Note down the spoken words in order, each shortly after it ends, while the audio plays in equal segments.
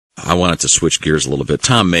I wanted to switch gears a little bit.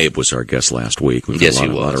 Tom Mabe was our guest last week. We've got a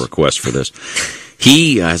lot of requests for this.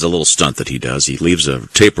 He has a little stunt that he does. He leaves a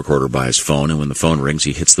tape recorder by his phone, and when the phone rings,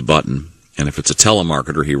 he hits the button. And if it's a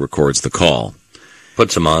telemarketer, he records the call.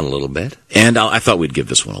 Puts him on a little bit. And I thought we'd give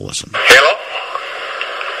this one a listen. Hello?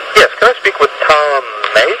 Yes, can I speak with Tom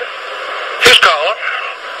Mabe? Who's calling?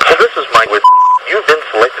 Well, this is Mike with You've been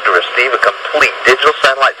selected to receive a complete digital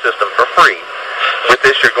satellite system for free. With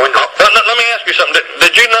this, you're going to... let me ask you something.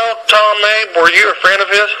 Did you know Tom Mabe? Were you a friend of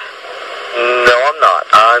his? No, I'm not.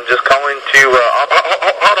 I'm just calling to...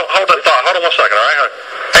 Hold that thought. Hold on 1 second, all right?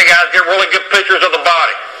 Hey, guys, get really good pictures of the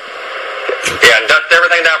body. Yeah, and dust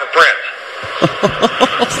everything down for prints.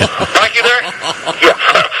 Mike, you there? Yeah.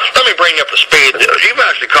 Let me bring you up to speed. You've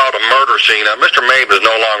actually called a murder scene. Mr. Mabe is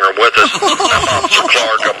no longer with us. I'm Officer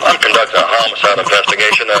Clark. I'm conducting a homicide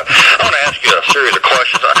investigation. I want to ask you a series of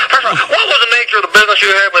questions. First of all, what was the nature of the business you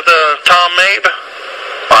had with Tom Mabe?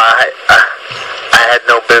 I had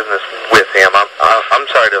no business with him. I'm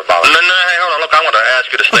sorry to bother. No, hey, hold on. Look, I want to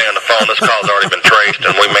ask you to stay on the phone. This call's already been traced,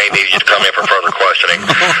 and we may need you to come in for further questioning.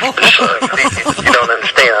 You don't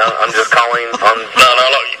understand. I'm just calling on... No,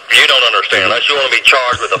 look, you don't understand. Unless you want to be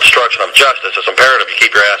charged with obstruction of justice, it's imperative you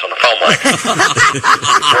keep your ass on the phone, Mike.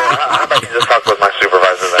 Well, how about you just talk with my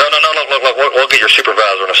supervisor then? No, look, we'll get your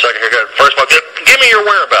supervisor in a second here. First of all, give me your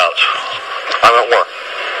whereabouts. I'm at work.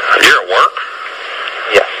 You're at work?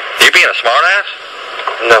 Yes. You being a smartass?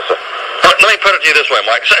 No, sir. Let me put it to you this way,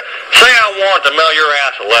 Mike. Say I wanted to mail your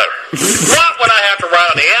ass a letter. What would I have to write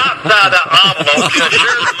on the outside of the envelope to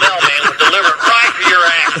ensure the mailman would deliver it right to your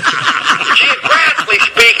ass? Geographically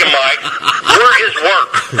speaking, Mike, where is work?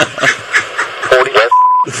 40 West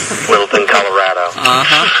Littleton, Colorado.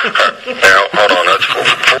 Now, hold on. That's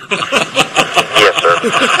Yes, sir.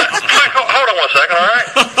 Mike, hold on 1 second, all right?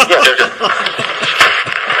 Yes, sir.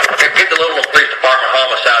 Get the Little Police Department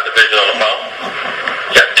Homicide Division on the phone.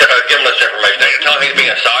 Yeah, give him this information. Tell him he's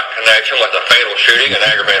being sought in connection with a fatal shooting and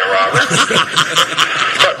aggravated robbery.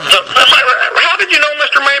 How did you know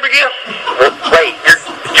Mr. Mabe again? Wait,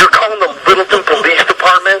 you're calling the Littleton Police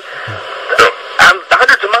Department? I'm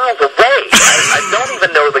hundreds of miles away. I don't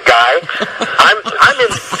even know the guy. I'm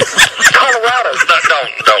in Colorado.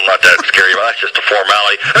 Don't let that scare you. That's just a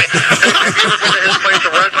formality. I mean, have you ever been to his place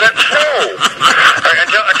of residence? No. All right,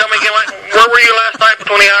 tell me again, where were you last night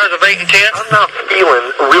between the hours of 8 and 10? I'm not feeling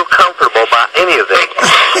real comfortable about any of this.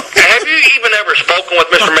 Have you even ever spoken with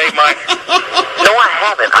Mr. Mabe, Mike? No, I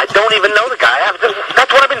haven't. I don't even know the guy.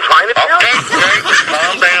 That's what I've been trying to tell you. Okay.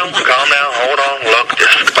 Calm down. Hold on. Look,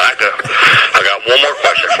 just back up. I got one more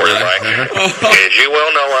question for you, Mike. As you well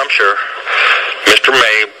know, I'm sure, Mr.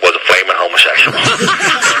 Mabe was a flaming homosexual.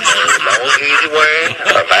 There's no easy way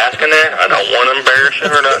of asking that. I don't want to embarrass you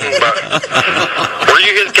or nothing, but were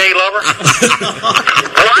you his gay lover?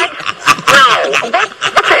 What? No. What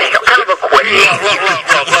the hell kind of a question?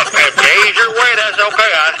 Look. If gay's your way, that's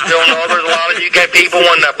okay. I still know there's a lot of you gay people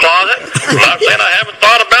in that closet. I'm not saying I haven't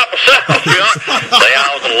thought about myself, you know. Say I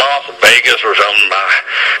was in Las Vegas or something, buy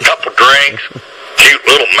a couple drinks, cute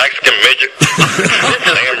little Mexican midget,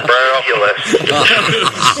 Sam Brown.